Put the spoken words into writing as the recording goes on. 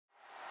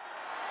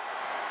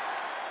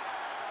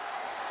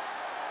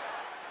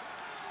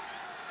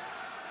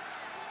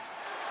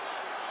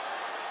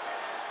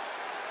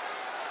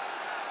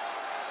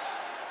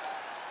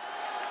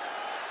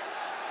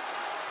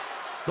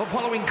The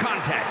following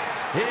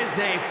contest is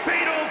a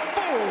fatal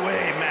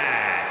four-way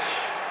match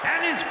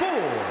and is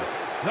for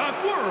the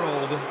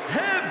World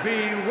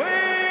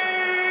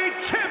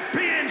Heavyweight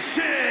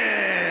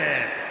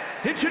Championship.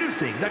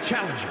 Introducing the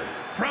challenger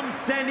from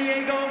San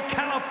Diego,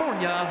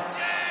 California,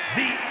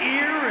 the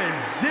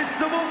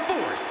irresistible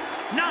force,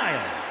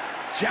 Nia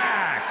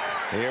Jax.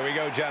 Here we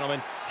go, gentlemen.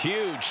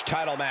 Huge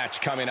title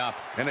match coming up.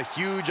 And a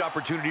huge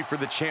opportunity for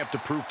the champ to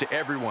prove to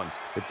everyone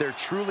that there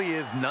truly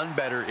is none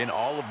better in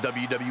all of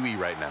WWE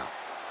right now.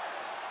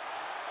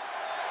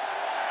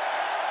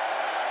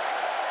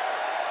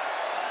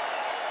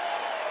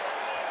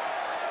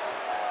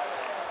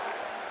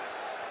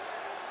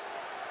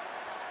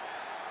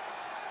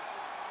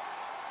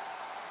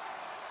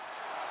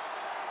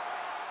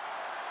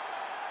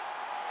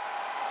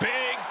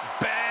 Big,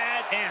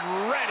 bad,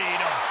 and ready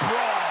to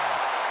brawl.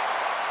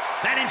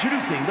 And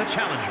introducing the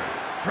challenger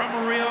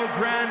from Rio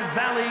Grande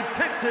Valley,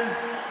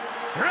 Texas,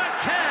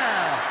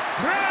 Raquel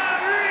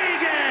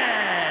Rodriguez.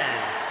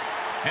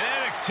 And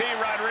NXT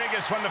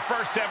Rodriguez won the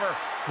first ever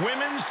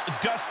Women's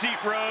Dusty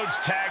Rhodes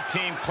Tag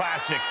Team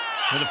Classic.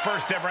 They're the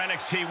first ever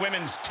NXT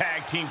Women's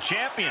Tag Team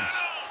Champions.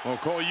 Well,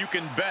 Cole, you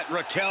can bet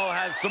Raquel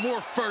has some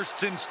more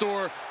firsts in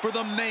store for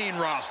the main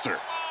roster.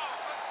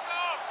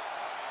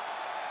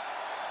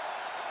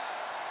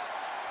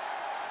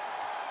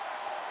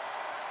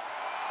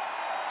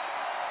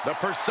 The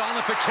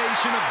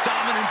personification of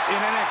dominance in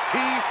NXT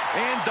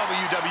and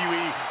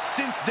WWE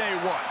since day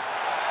one.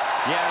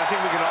 Yeah, I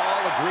think we can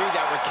all agree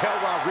that Raquel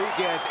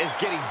Rodriguez is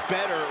getting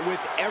better with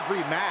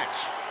every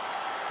match.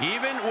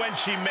 Even when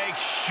she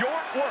makes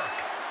short work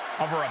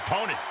of her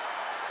opponent.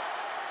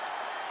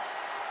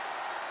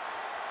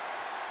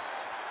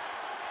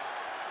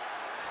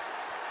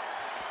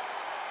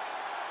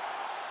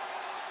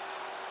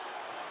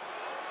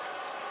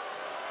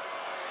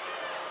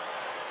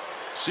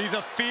 She's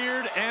a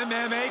feared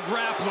MMA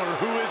grappler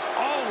who is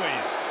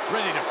always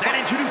ready to fight. And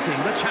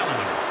introducing the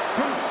challenger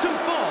from Sioux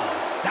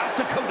Falls, South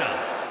Dakota,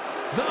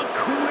 the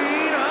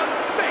Queen of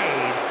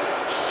Spades,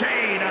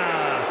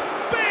 Shayna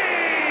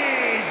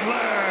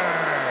Baszler.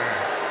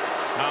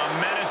 A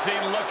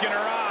menacing look in her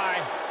eye.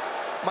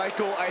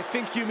 Michael, I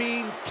think you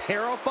mean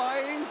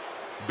terrifying?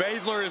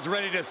 Baszler is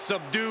ready to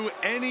subdue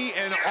any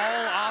and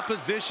all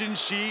opposition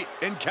she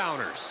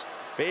encounters.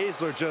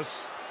 Baszler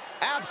just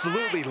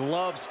absolutely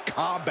loves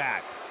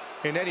combat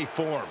in any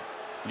form.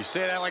 You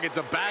say that like it's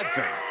a bad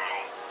thing.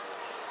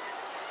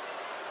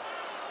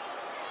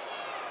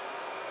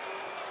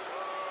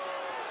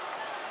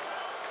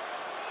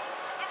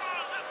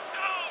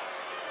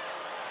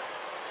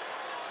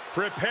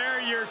 Prepare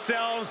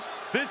yourselves.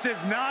 This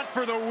is not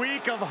for the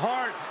weak of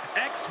heart.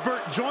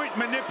 Expert joint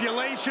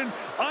manipulation,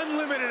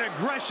 unlimited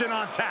aggression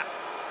on tap.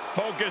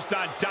 Focused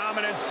on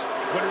dominance,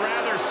 would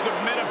rather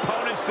submit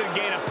opponents than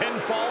gain a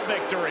pinfall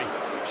victory.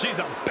 She's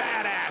a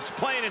badass,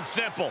 plain and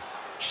simple.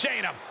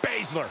 Shayna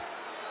Baszler.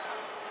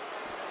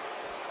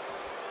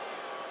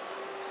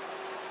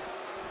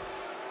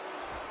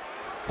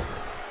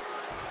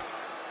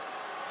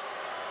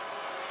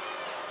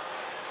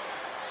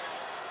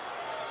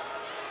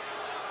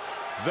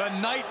 The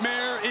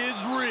nightmare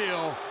is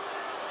real.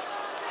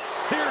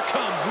 Here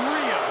comes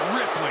Rhea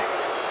Ripley.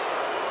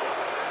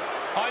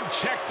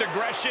 Unchecked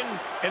aggression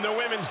in the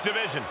women's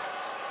division.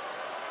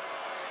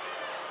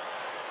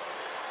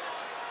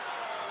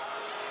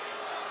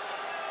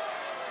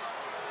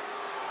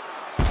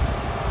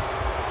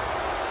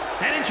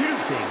 And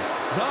introducing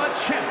the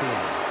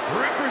champion,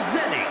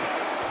 representing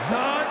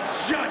the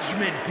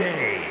Judgment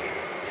Day.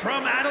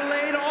 From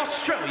Adelaide,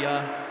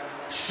 Australia,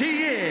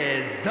 she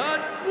is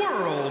the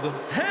World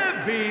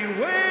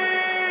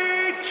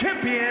Heavyweight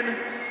Champion,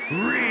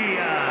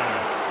 Rhea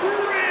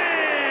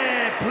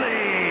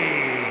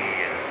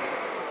Ripley.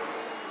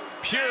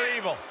 Pure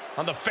evil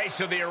on the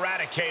face of the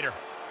Eradicator.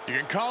 You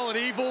can call it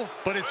evil,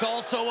 but it's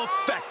also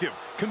effective,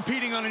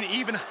 competing on an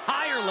even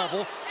higher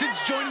level since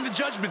joining the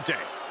Judgment Day.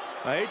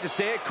 I hate to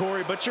say it,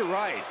 Corey, but you're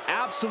right.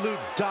 Absolute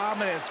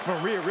dominance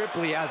from Rhea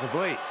Ripley as of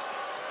late.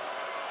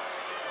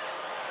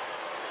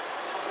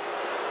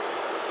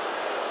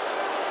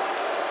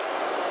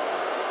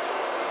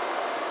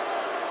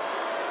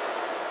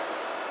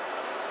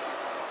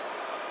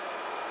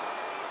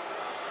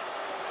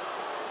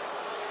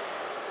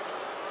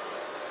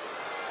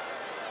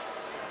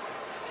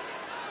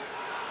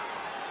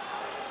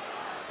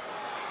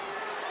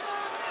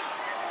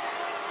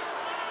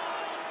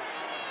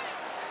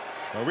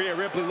 Rhea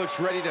Ripley looks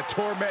ready to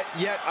torment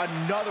yet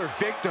another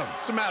victim.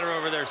 What's the matter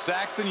over there,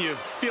 Saxton? You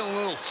feeling a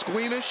little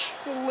squeamish?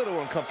 A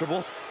little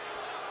uncomfortable.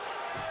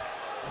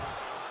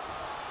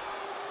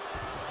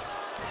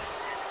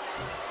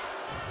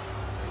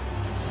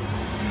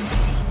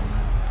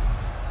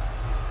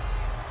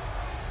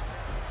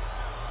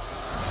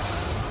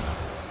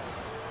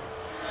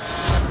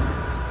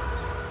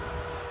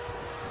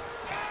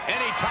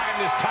 Anytime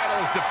this title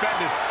is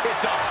defended,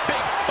 it's a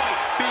big fight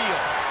feel.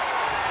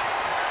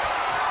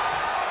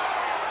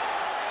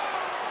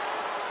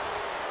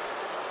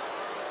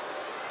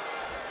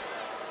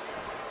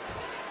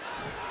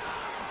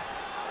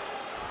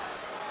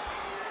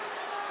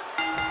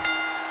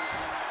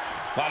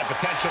 A lot of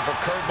potential for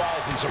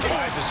curveballs and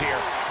surprises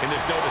here in this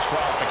no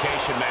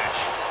disqualification match.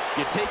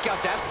 You take out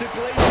that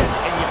stipulation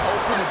and you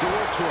open the door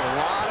to a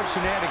lot of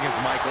shenanigans,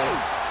 Michael.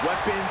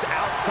 Weapons,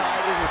 outside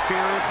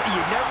interference.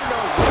 You never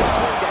know what's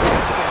going to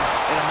happen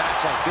in a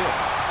match like this.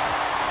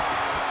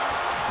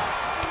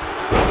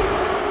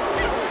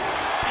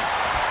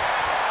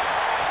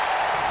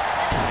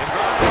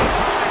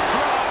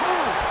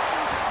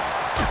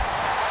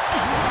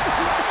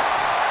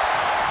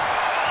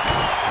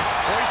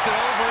 Hoisted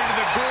over into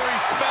the gory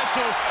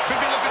special. Could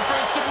be looking for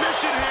a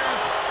submission here.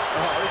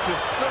 Oh, this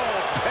is so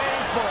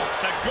painful.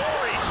 The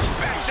gory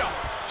special.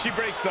 She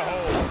breaks the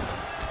hold.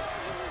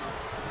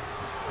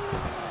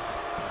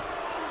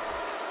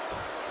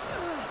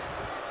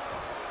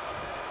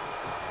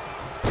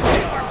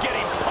 They are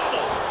getting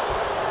pummeled.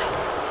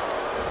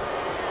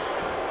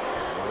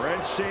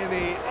 Wrenching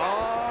the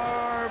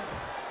arm.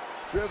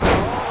 Driven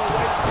all the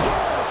way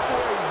down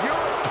for a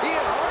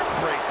European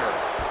heartbreaker.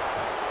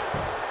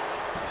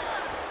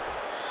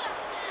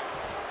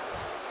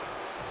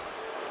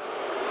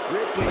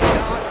 Ripley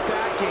not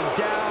backing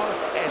down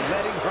and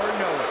letting her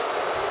know it.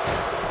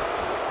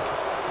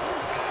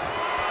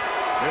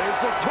 There's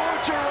the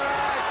torture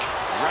rack.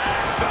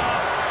 Racked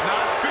up,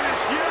 not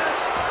finished yet.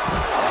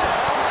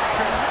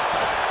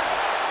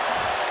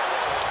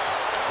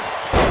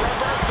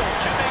 Reversal.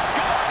 Can they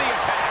go on the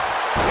attack?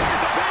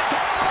 Here's the pin.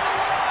 Title on the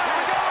line. Here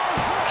we go.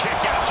 Kick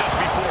out just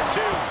before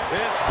two.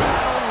 This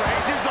battle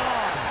rages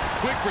on.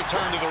 Quick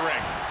return to the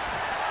ring.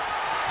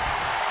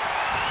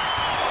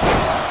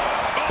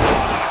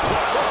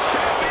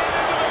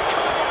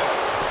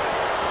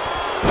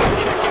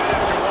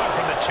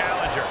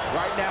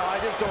 Right now, I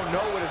just don't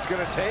know what it's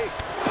going to take.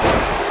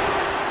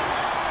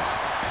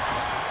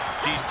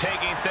 She's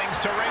taking things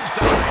to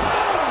ringside.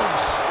 Oh,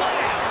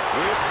 slam!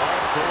 With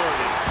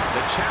authority.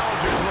 The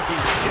challenger's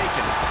looking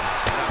shaken.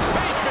 And a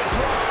basement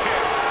drop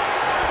kick.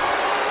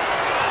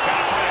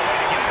 Gotta find a way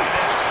to get out of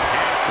this.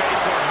 And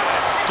Baszler had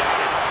it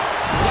scouted.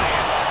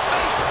 Lands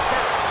face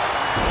first.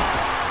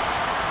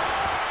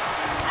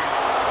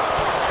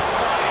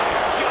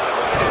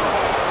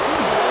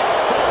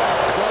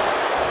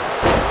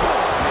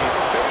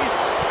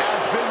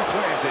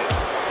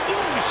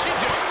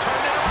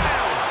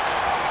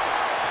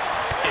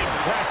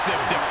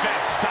 Impressive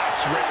defense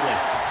stops Ripley.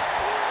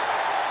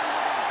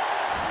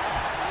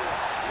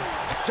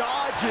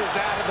 Dodges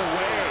out of the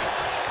way.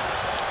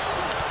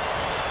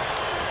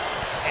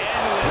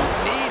 Endless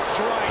knee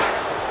strikes.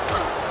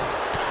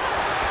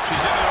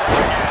 She's into the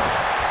ring again.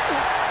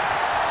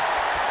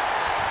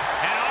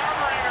 An arm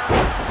wringer.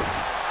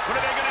 What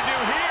are they going to do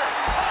here?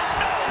 Oh,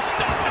 no.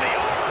 Stop to the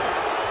arm.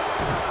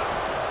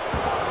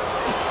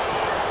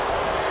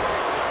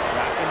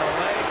 Back in the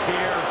leg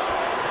here.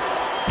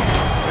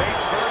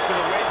 Face first with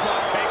a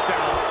waistlock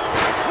takedown.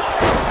 What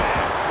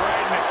impact!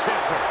 Right in the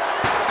kisser.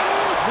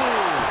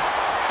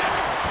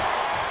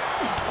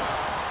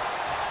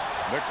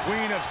 The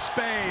Queen of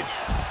Spades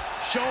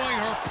showing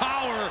her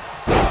power.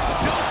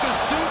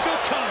 Yokosuka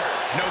cutter.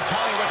 No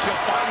telling what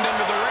she'll find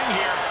under the ring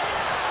here.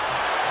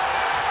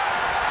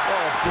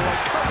 Oh boy,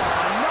 come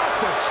on, not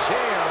the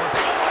chair.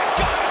 Oh my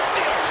God, a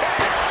steel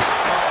chair.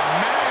 Oh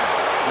man.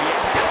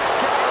 Yeah, let's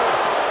go.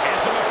 And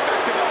some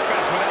effective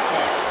offense with that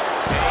one.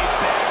 A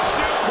big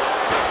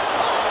suplex.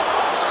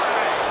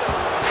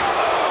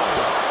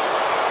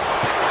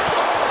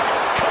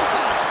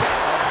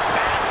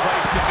 Bad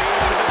place to be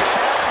for the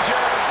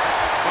challenger.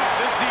 Well,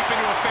 this deep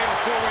into a fatal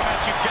four-way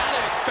match, you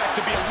gotta expect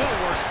to be a little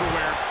worse for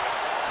wear.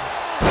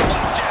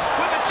 Flapjack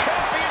with the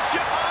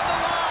championship on the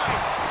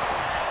line.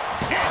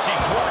 And she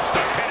thwarts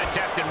the pin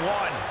attempt in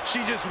one. She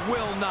just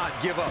will not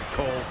give up,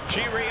 Cole.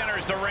 She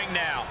re-enters the ring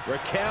now.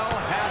 Raquel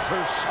has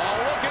her Oh,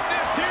 look at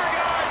this here,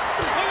 guys.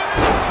 Look at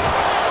this.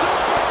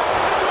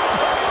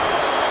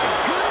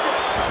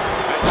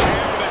 The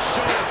champ with a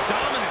show of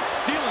dominance,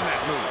 stealing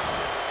that move.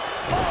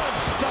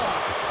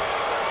 unstopped.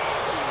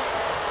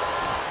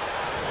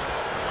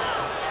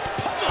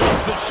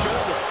 Pummels the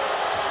shoulder.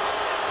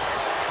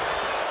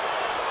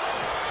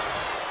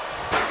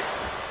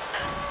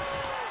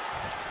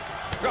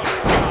 Oh,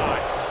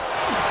 God.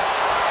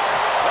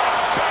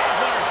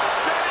 Baszler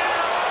setting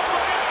her up,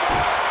 looking for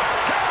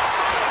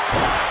California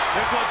clutch.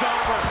 This one's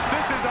over.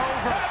 This is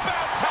over. Tap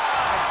out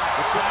time.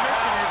 The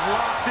submission is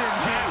locked in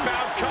deep. Tap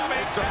out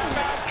coming. Tap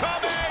out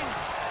coming.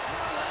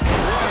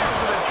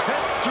 For the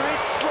 10th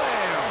straight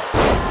slam.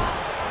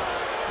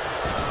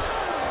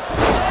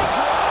 Leg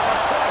drop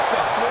across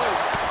the throat.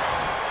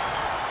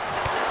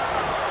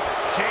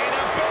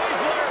 Shayna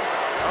Baszler.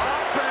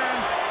 Up and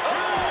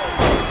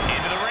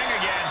Into the ring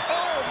again.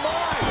 Oh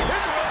my!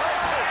 Hit her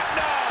right there.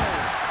 No.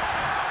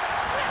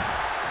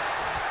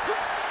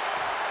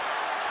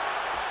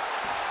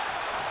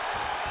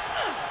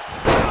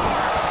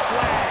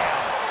 Slam.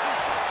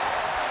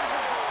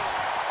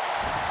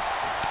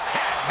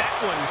 Had that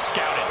one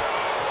scouted.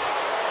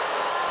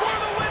 For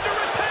the win to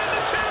retain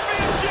the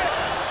championship.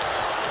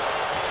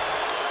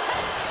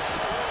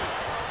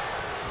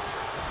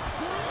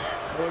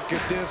 Look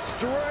at this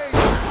strength.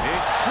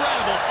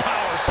 Incredible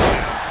power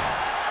slam.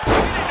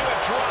 Into a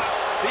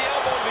drop.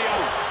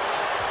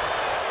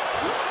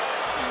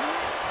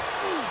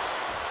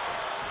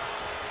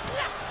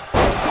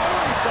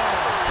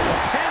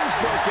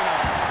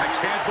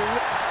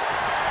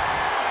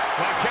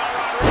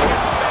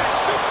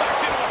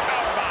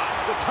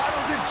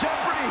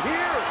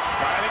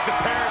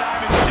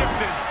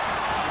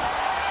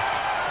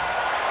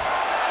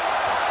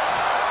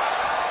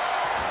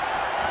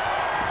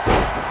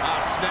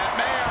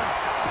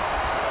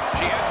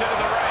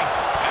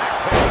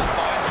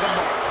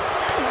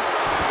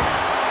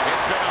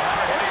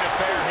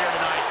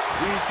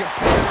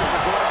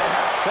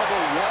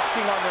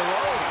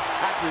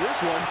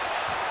 one.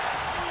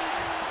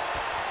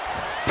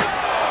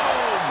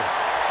 Boom!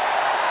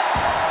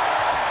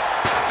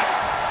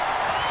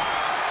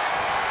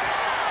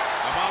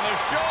 I'm on the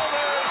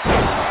shoulders.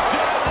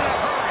 Down in a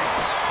hurry.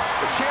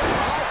 The champ's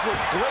eyes were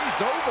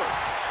glazed over.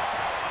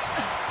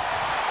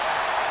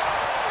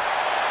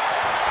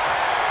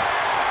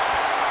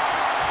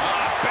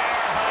 Bear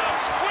hug,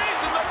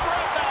 squeezing the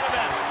breath out of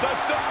them. The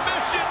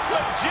submission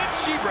legit.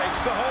 She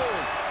breaks the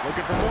hold.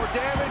 Looking for more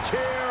damage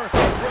here.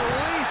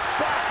 Release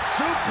back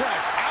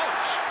suplex.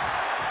 Ouch.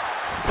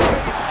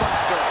 Face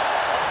buster.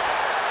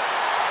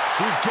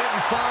 She's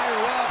getting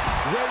fired up,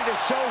 ready to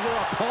show her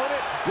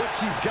opponent what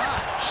she's got.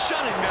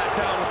 Shutting that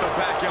down with the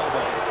back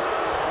elbow.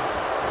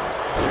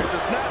 Here's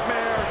a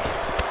snapmare.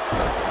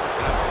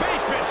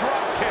 Basement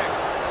drop kick.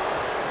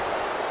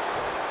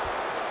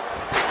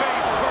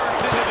 Face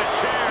first into the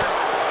chair.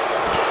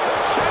 The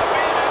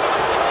champion into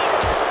the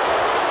cover.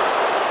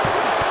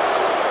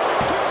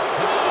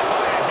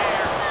 By a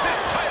hair.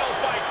 This title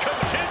fight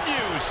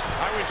continues.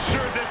 I was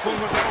sure this one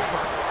was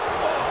over.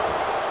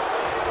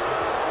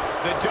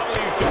 The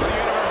WWE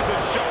Universe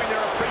is showing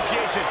their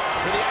appreciation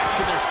for the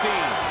action they're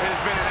seeing. It has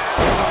been an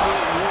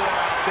absolute war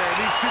out there.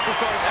 These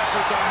superstars'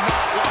 efforts are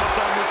not lost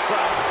on this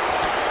crowd.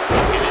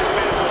 And this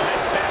match will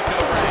head back to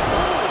the ring.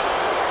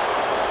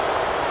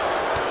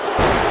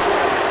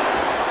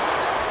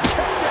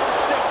 Takedown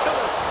stick to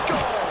the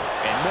skull.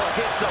 And more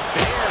hits up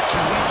there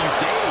can leave you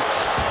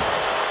dazed.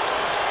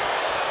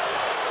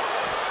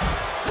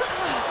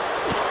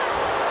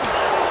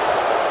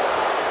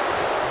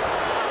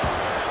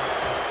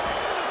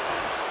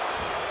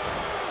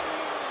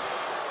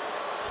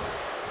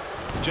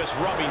 Just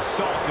rubbing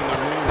salt in the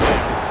wound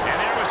there. And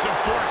there was some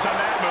force on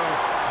that move.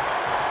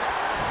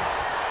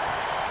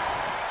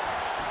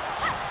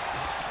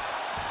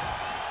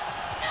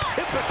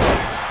 Hip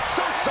attack.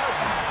 So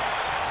sudden.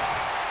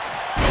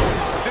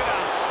 Sit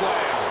out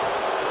slam.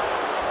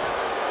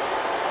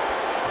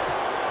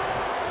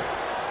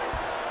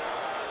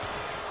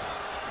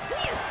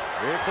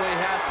 Ripley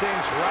has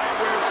things right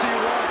where she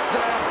wants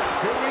them.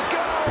 Here we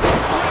go.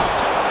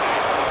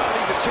 I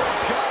think the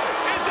champ's got it.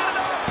 Is it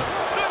enough?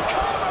 The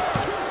cover!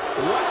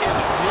 What in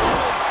the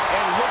world?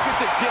 And look at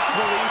the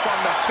disbelief on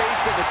the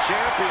face of the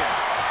champion.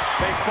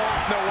 They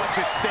both know what's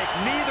at stake.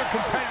 Neither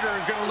competitor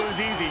is going to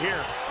lose easy here.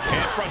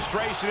 And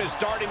frustration is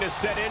starting to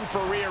set in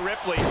for Rhea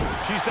Ripley.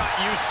 She's not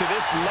used to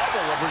this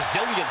level of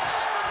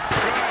resilience.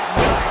 Good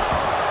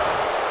night.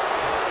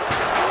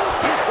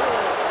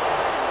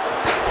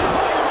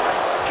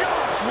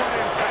 What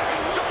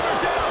impact. Shoulders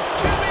down.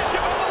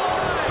 Championship on the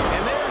line.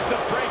 And there's the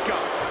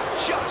breakup.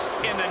 Just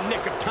in the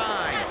nick of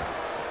time.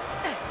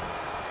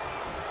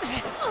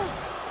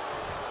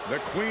 The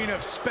Queen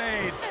of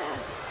Spades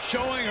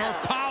showing her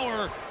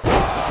power.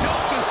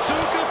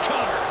 Yokosuka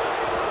cover.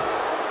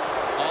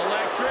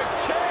 Electric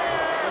chair.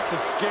 This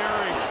is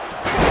scary.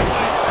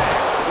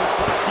 Looks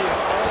like she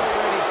is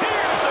already.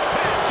 Here's the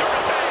pin to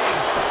retain.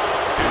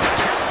 And the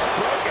count's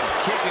broken.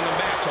 Keeping the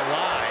match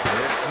alive.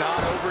 It's not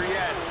over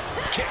yet.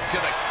 Kick to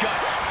the gut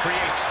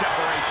creates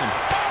separation.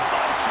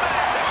 Elbow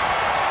smash!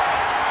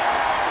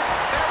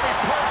 Every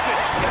person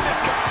in this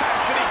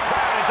capacity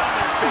crowd is on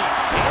their feet.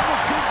 And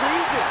with good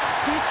reason.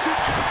 These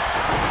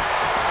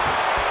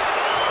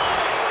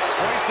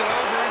Hoisted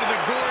over into the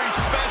gory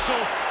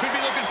special. Could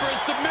be looking for a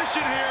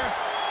submission here.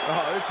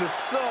 Oh, this is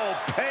so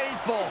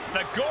painful.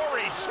 The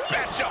gory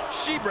special.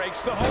 She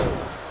breaks the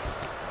hold.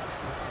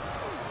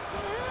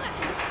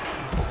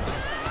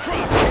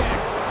 Drop kick.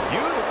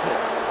 Beautiful.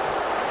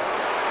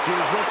 She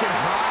was looking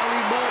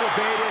highly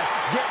motivated,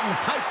 getting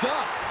hyped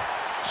up.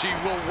 She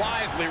will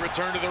wisely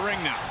return to the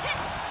ring now.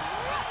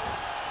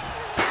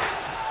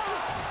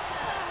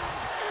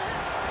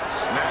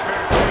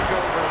 Snapmare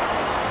takeover.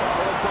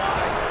 Followed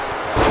by.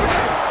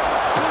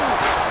 Boom.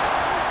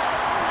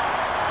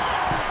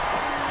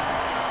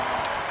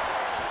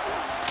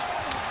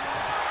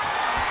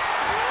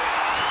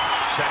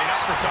 Setting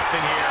up for something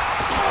here.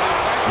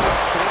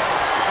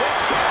 The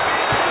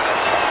champion into the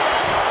cover.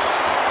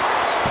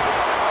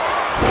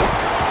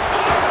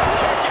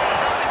 Kick out.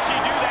 How did she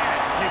do that?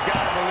 You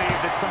gotta believe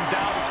that some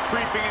doubt is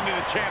creeping into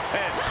the champ's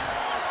head.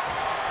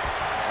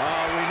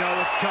 Oh, we know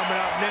what's coming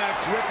up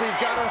next. Ripley's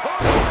got her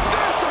hook.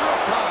 There's the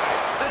riptide.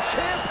 The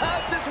champ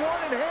has this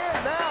one in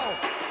hand now.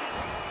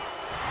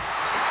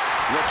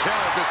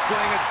 Raquel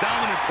displaying a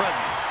dominant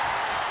presence.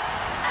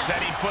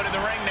 Setting foot in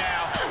the ring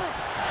now.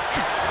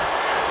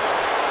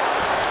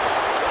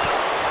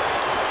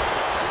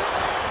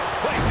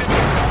 Placed in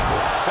the cover.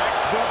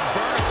 Textbook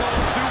vertical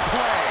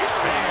suplex.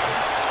 Man.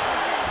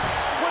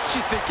 What's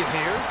she thinking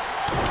here?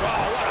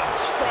 Oh, what a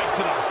strike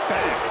to the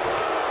back.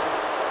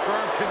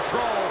 Firm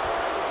control.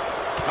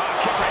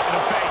 Kick right in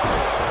the face.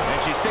 And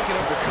she's thinking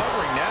of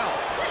recovering now.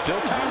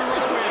 Still time to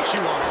run away if she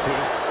wants to.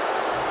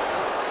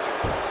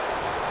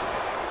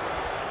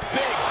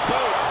 Big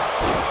boot.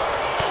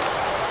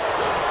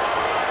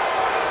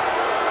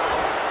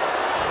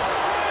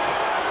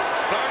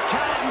 Start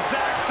counting,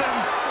 Saxton.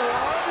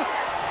 1,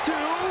 2,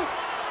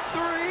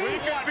 3. We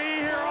could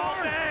be here all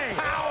day.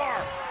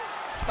 Power.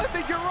 I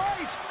think you're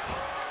right.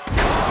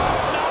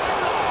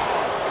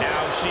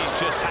 she's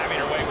just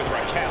having her way with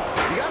Raquel.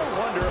 You gotta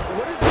wonder,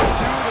 what does this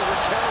do to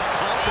Raquel's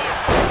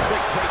confidence?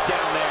 Quick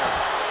takedown there.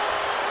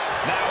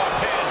 Now a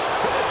pin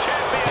for the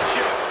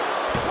championship.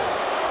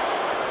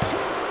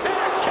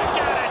 And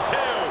kick out at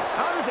 2.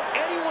 How does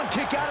anyone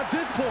kick out at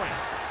this point?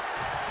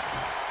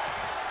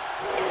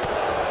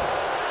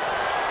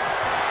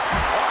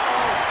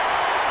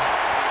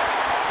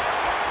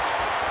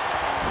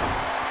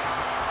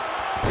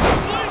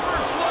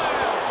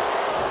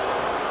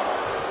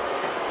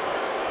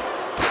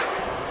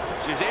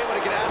 She's able to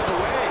get out of the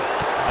way.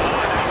 Oh,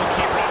 that will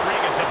keep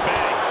Rodriguez at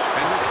bay.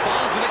 And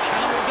responds with a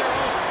counter of their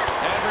own.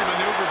 Every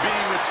maneuver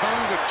being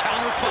returned with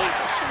counter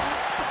fire.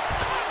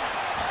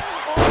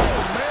 Oh,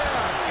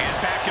 man. And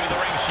back into the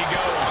ring she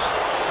goes.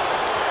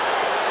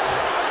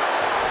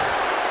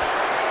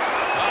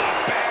 Oh,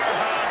 bear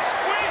hug,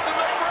 squeezing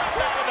the breath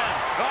out of them.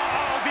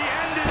 Uh-oh, the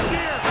end is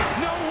near.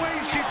 No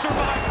way she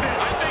survives this.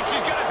 I think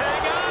she's going to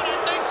hang on. I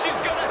think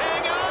she's going to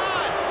hang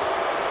on.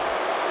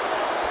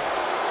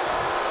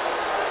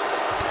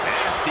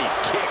 Nasty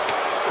kick.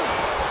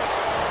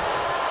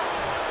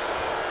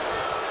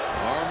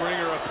 Arm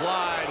wringer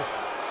applied.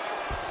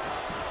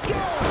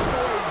 Down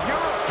for a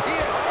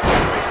European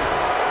heartbreak.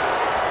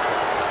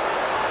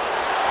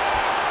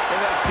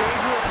 And as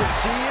dangerous as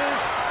she is,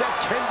 that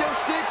kendo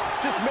stick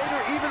just made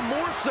her even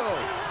more so.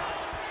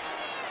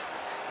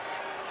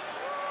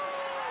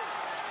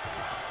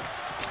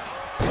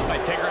 I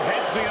take her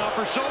head clean off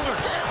her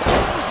shoulders.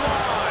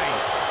 Clothesline.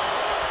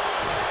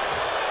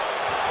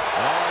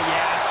 Oh,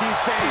 yeah, she's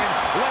saying,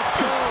 let's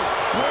go,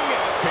 bring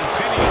it.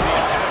 Continues the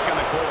attack in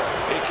the core.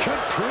 It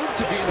could prove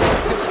to be an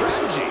effective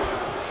strategy.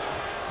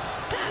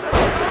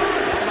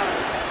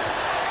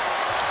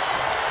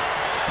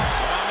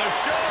 On the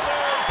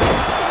shoulders.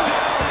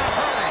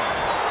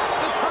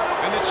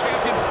 And the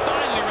champion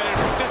finally ready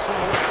to put this one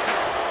away.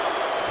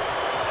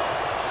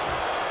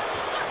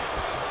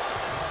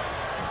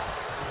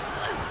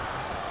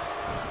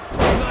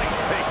 Nice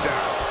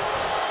takedown.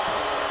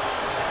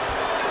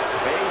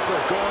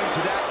 Baszler going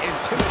to that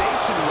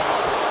intimidation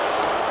route.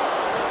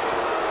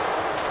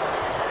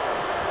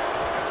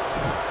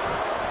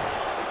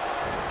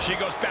 She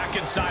goes back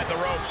inside the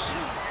ropes.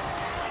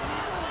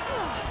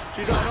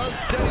 She's on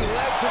unsteady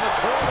legs in the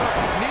corner.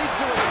 Needs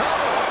to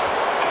recover.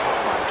 Oh,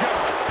 my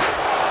God.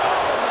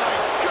 Oh, my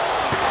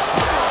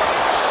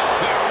gosh.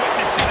 We're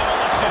witnessing a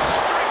malicious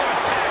string of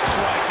attacks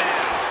right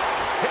now.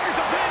 Here's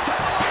the pin,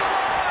 title on the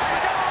line.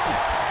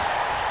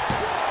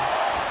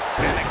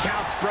 And the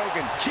count's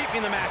broken,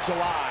 keeping the match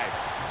alive.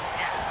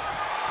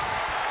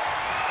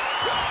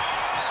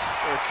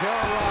 Raquel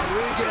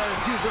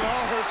Rodriguez using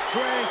all her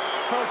strength,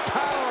 her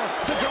power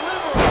to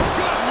deliver.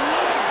 Good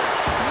Lord.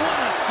 What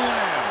a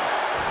slam.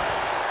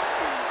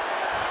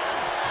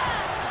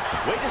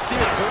 Way to steer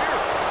clear.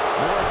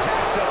 More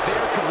attacks up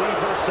there could leave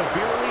her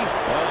severely.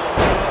 Oh,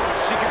 no,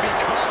 she could be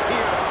caught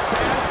here.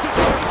 Bad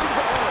situation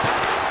for her.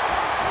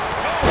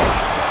 Oh,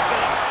 to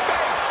the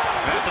face.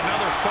 That's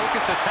another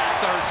focused attack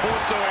to her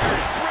torso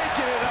area.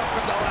 Breaking it up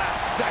in the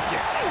last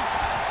second.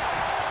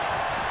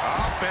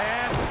 Up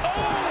and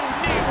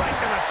Knee right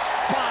to the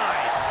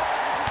spine.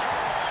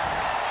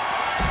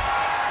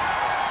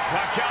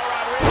 Raquel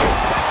Rodriguez.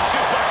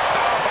 Suplex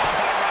powerbomb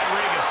by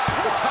Rodriguez.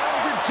 The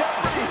title's in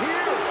jeopardy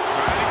here.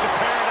 I think the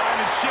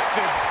paradigm has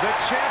shifted. The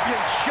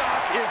champion's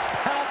shock is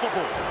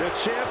palpable. The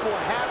champ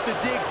will have to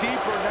dig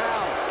deeper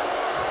now.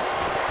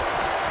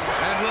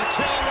 And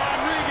Raquel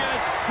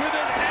Rodriguez with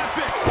an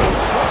epic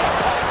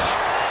Punch.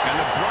 And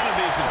the brunt of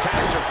these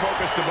attacks are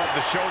focused above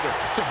the shoulder.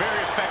 It's a very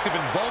effective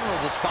and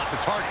vulnerable spot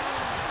to target.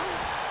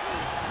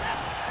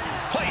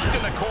 Placed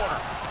in the corner.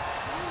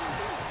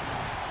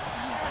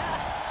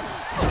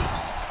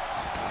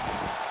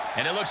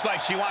 And it looks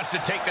like she wants to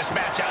take this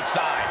match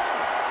outside.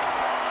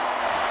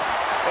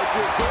 If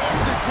you're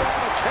going to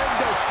grab a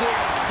kendo stick,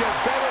 you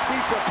better be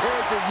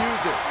prepared to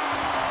use it.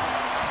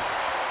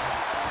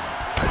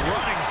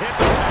 running hip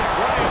attack.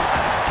 Running.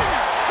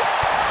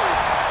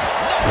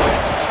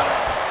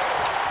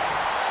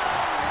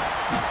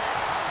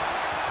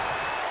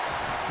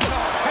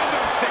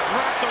 Kendo stick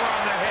wrapped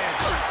around the head.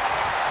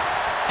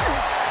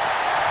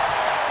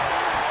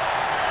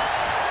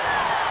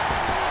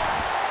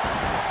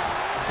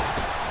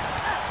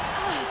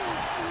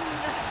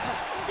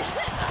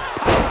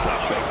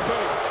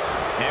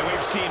 And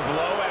we've seen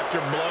blow after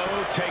blow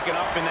taken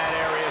up in that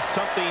area.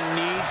 Something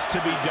needs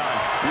to be done.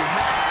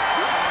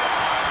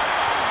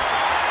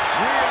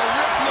 Rhea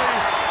Ripley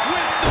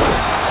with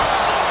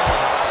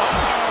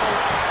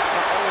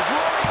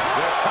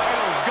The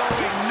title's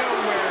going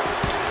nowhere.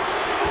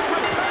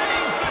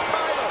 Retains the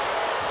title.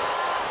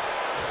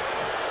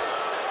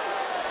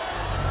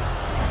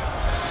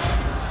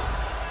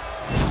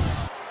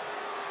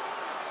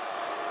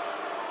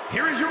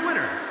 Here is your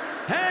winner,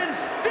 and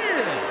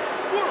still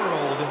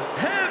World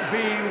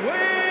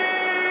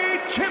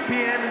Heavyweight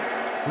Champion,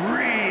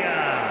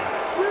 Rhea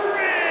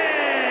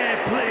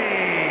Ripley.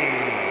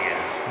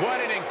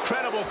 What an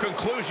incredible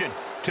conclusion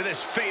to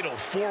this fatal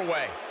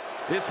four-way.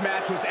 This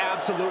match was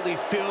absolutely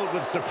filled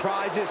with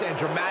surprises and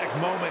dramatic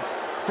moments.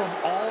 from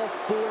all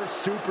four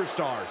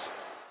superstars.